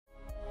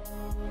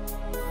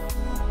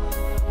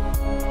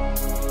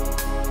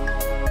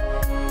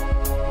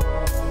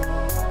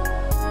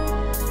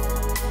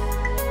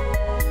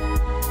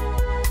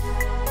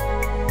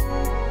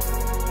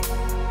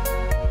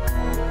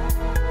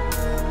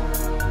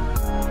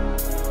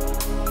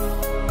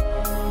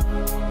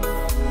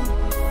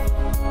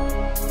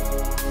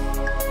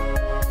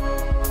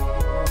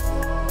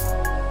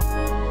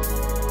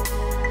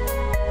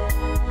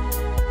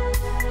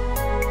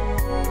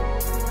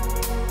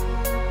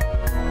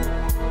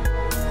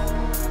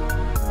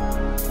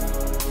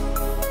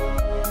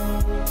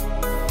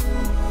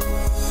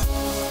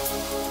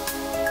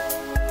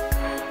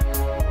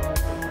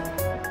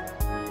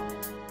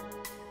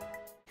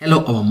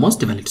Hello, our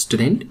most valued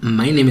student.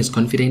 My name is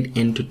Confident,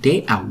 and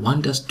today I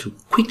want us to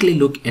quickly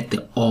look at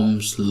the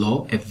Ohm's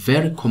law, a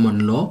very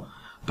common law,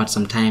 but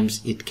sometimes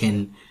it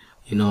can,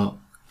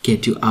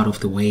 get you out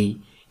of the way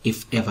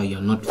if ever you're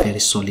not very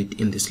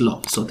solid in this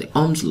law. So the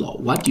Ohm's law,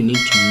 what you need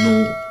to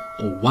know,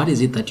 or what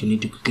is it that you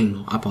need to quickly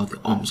know about the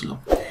Ohm's law?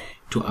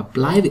 To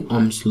apply the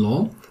Ohm's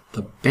law,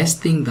 the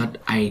best thing that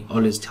I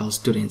always tell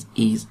students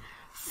is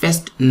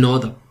first know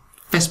the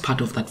first part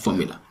of that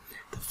formula.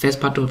 The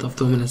first part of the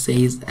formula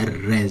says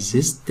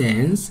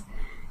resistance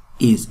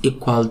is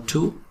equal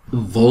to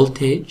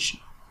voltage,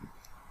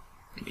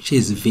 which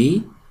is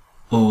V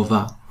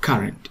over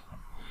current.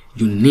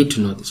 You need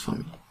to know this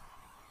formula.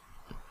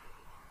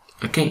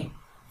 Okay,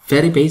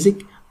 very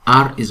basic.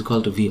 R is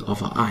equal to V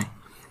over I.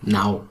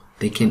 Now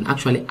they can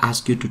actually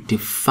ask you to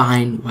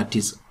define what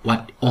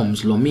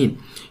Ohm's law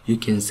mean. You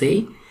can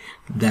say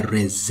the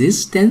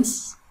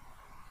resistance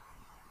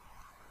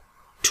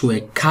to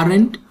a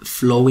current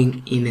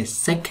flowing in a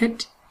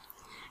circuit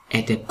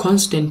at a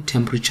constant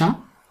temperature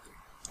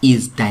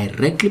is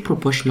directly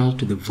proportional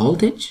to the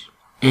voltage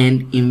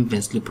and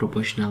inversely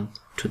proportional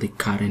to the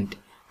current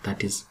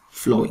that is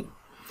flowing.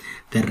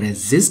 The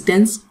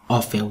resistance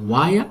of a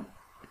wire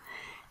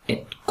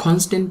at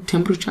constant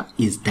temperature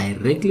is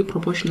directly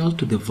proportional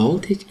to the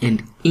voltage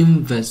and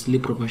inversely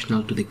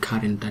proportional to the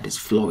current that is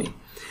flowing.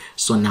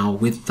 So now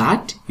with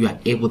that, you are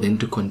able then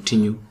to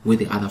continue with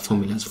the other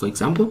formulas. For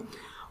example,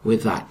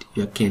 with that,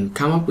 you can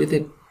come up with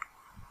a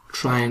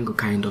triangle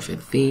kind of a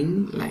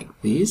thing like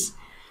this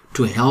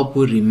to help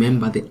you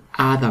remember the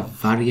other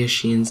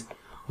variations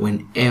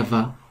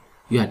whenever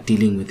you are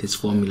dealing with this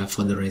formula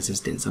for the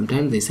resistance.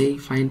 Sometimes they say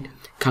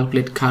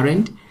calculate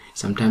current,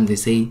 sometimes they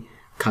say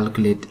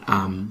calculate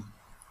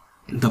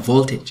the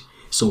voltage.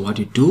 So what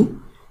you do,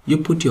 you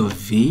put your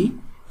V,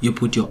 you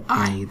put your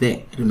I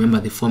there. Remember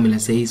the formula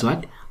says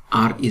what?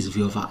 R is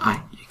V over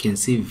I. You can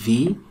see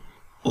V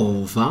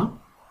over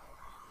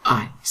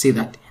I. See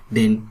that?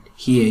 Then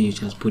here you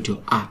just put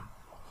your R.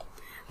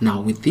 Now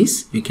with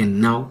this, you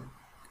can now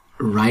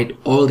write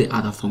all the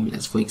other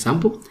formulas. For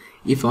example,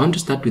 if I want to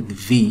start with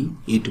V,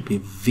 it will be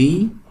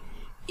V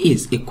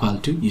is equal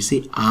to, you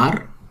see,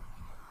 R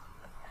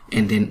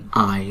and then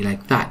I,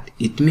 like that.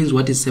 It means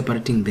what is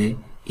separating there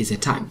is a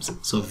times.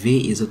 So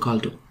V is equal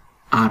to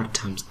R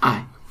times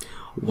I.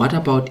 What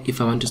about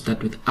if I want to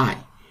start with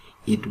I?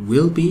 It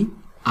will be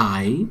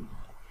I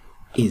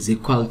is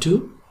equal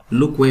to,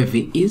 look where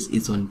V is,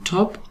 it's on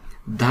top.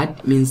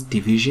 That means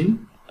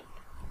division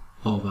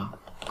over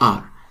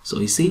R. So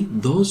you see,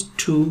 those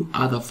two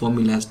other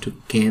formulas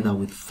together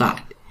with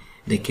that,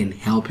 they can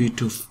help you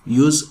to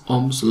use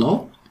Ohm's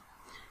law.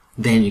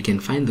 Then you can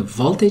find the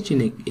voltage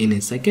in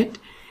a circuit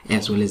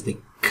as well as the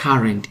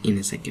current in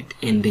a circuit.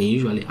 And they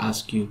usually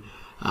ask you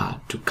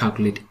to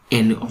calculate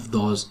any of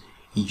those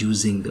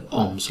using the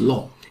Ohm's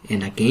law.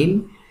 And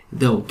again,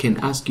 they can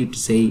ask you to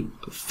say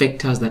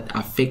factors that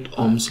affect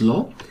Ohm's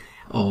law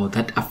or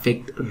that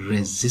affect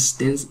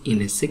resistance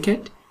in a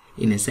circuit.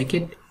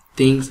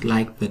 Things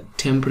like the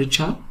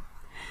temperature,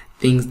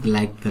 things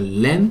like the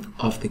length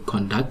of the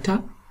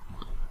conductor,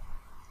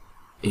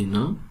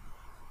 things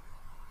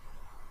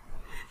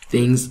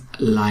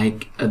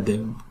like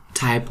the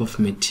type of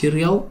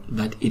material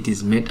that it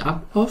is made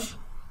up of.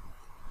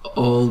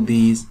 All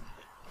these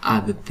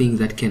are the things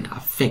that can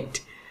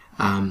affect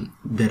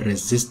the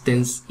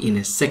resistance in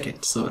a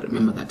circuit. So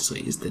remember that. So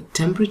is the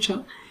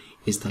temperature,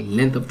 is the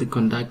length of the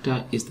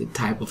conductor, is the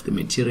type of the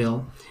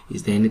material.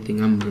 Is there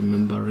anything I'm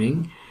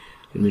remembering?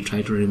 Let me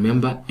try to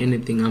remember.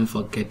 Anything I'm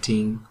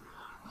forgetting?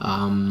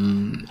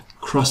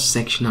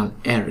 Cross-sectional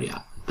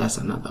area, that's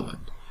another one.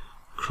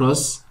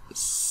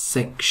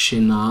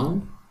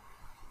 Cross-sectional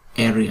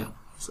area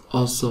is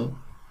also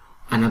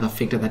another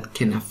factor that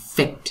can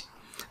affect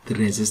the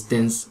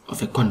resistance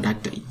of a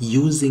conductor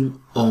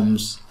using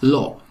Ohm's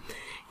law.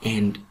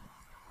 And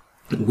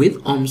with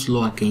Ohm's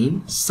law,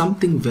 again,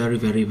 something very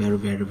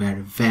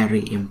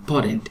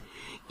important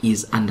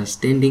is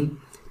understanding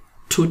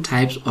two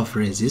types of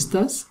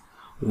resistors.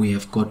 We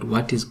have got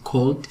what is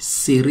called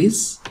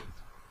series,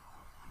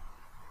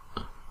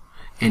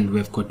 and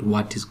we've got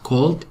what is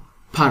called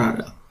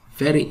parallel.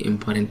 Very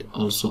important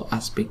also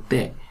aspect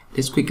there.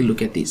 Let's quickly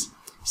look at this.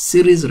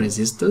 Series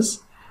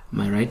resistors.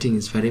 My writing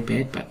is very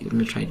bad, but let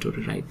me try to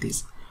rewrite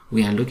this.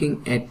 We are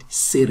looking at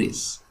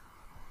series.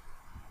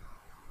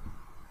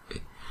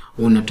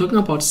 When we're talking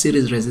about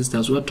series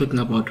resistors, we're talking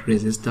about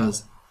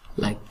resistors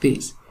like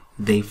this.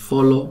 They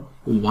follow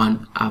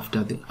one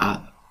after the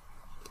other.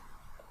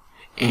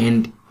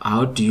 And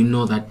how do you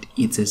know that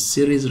it's a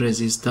series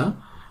resistor?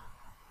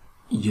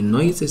 You know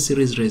it's a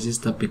series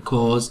resistor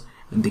because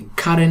the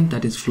current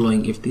that is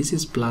flowing, if this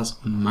is plus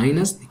or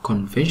minus the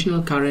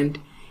conventional current,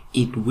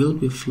 it will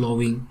be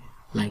flowing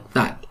like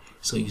that.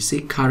 So you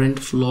see current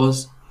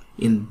flows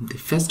in the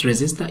first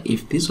resistor.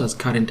 If this was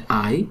current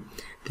I,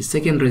 the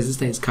second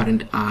resistor is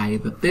current I,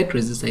 the third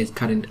resistor is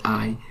current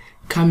I,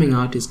 coming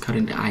out is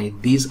current I.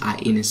 These are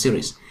in a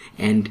series.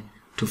 And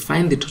to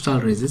find the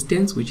total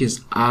resistance, which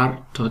is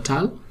R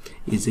total,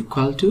 is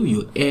equal to,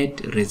 you add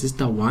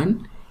resistor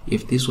 1,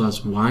 if this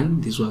was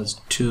 1, this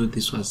was 2,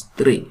 this was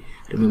 3.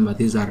 Remember,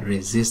 these are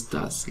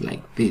resistors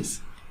like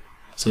this.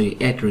 So you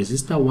add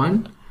resistor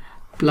 1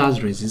 plus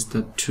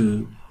resistor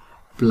 2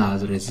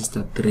 plus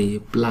resistor 3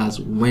 plus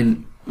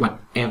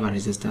whatever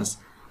resistors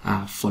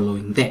are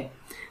following there.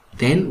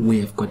 Then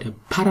we have got a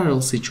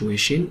parallel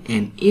situation,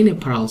 and in a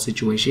parallel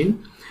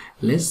situation,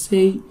 let's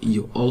say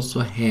you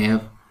also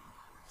have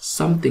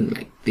something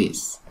like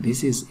this.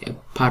 This is a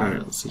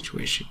parallel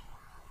situation.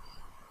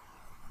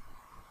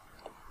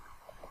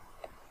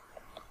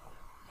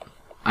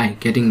 I'm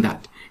getting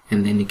that.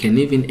 And then you can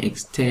even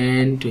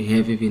extend to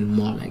have even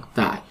more like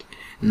that.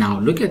 Now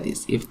look at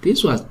this. If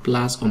this was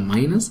plus or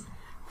minus,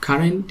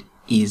 current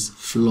is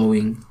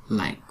flowing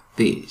like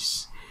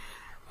this.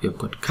 We've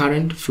got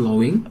current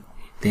flowing,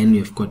 then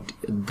we've got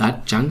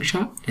that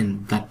juncture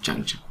and that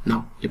juncture.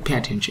 Now pay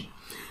attention.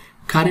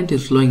 Current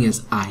is flowing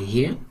as I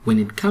here. When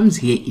it comes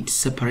here, it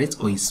separates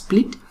or is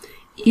split.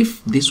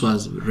 If this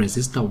was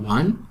resistor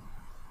 1,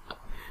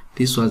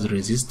 this was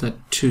resistor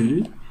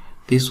 2,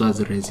 this was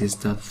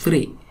resistor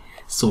 3.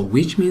 So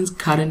which means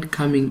current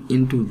coming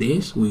into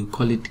this, we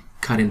call it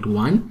current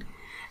 1.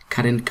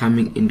 Current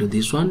coming into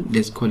this one,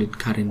 let's call it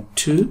current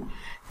 2.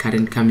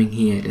 Current coming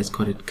here, let's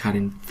call it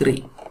current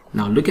 3.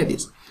 Now look at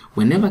this.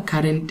 Whenever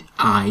current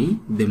I,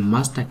 the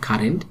master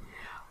current,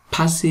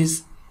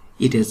 passes,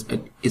 it's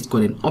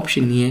got an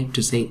option here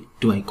to say,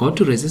 do I go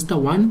to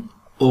resistor 1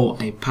 or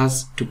I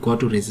pass to go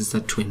to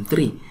resistor 2 and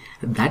 3?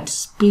 That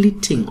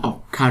splitting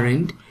of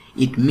current,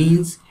 it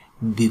means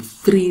the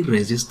 3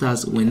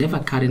 resistors, whenever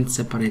current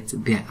separates,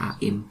 they are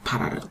in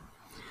parallel.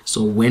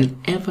 So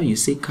whenever you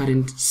see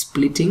current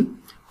splitting,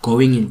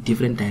 going in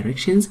different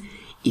directions,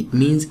 it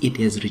means it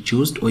has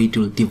reduced or it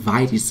will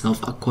divide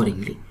itself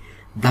accordingly.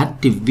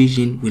 That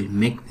division will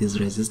make these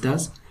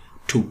resistors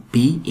to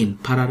be in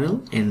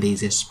parallel, and there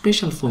is a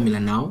special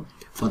formula now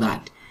for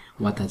that.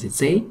 What does it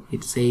say?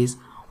 It says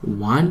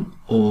 1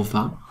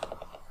 over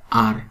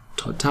R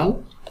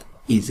total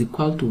is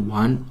equal to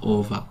 1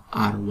 over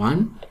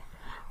R1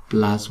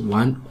 plus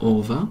 1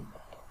 over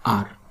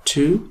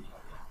R2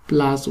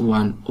 plus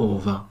 1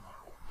 over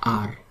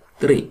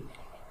R3.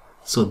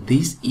 So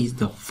this is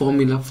the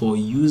formula for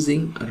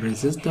using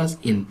resistors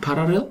in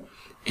parallel,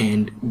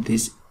 and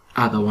this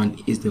other one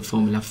is the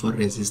formula for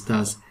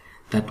resistors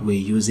that we're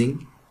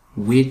using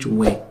which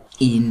were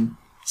in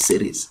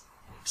series.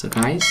 So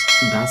guys,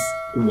 that's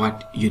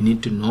what you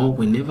need to know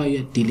whenever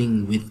you're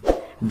dealing with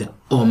the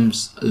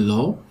Ohm's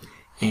law.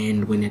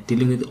 And when you're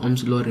dealing with the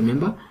Ohm's law,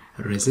 remember,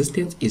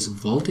 resistance is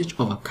voltage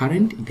over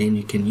current. Then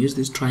you can use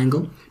this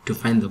triangle to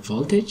find the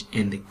voltage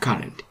and the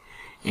current.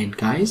 And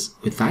guys,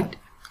 with that,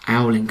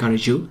 I will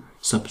encourage you,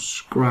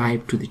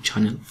 subscribe to the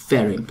channel.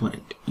 Very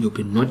important. You'll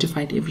be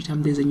notified every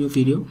time there's a new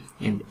video,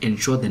 and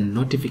ensure the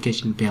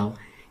notification bell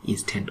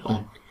is turned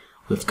on.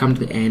 We've come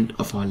to the end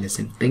of our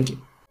lesson. Thank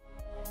you.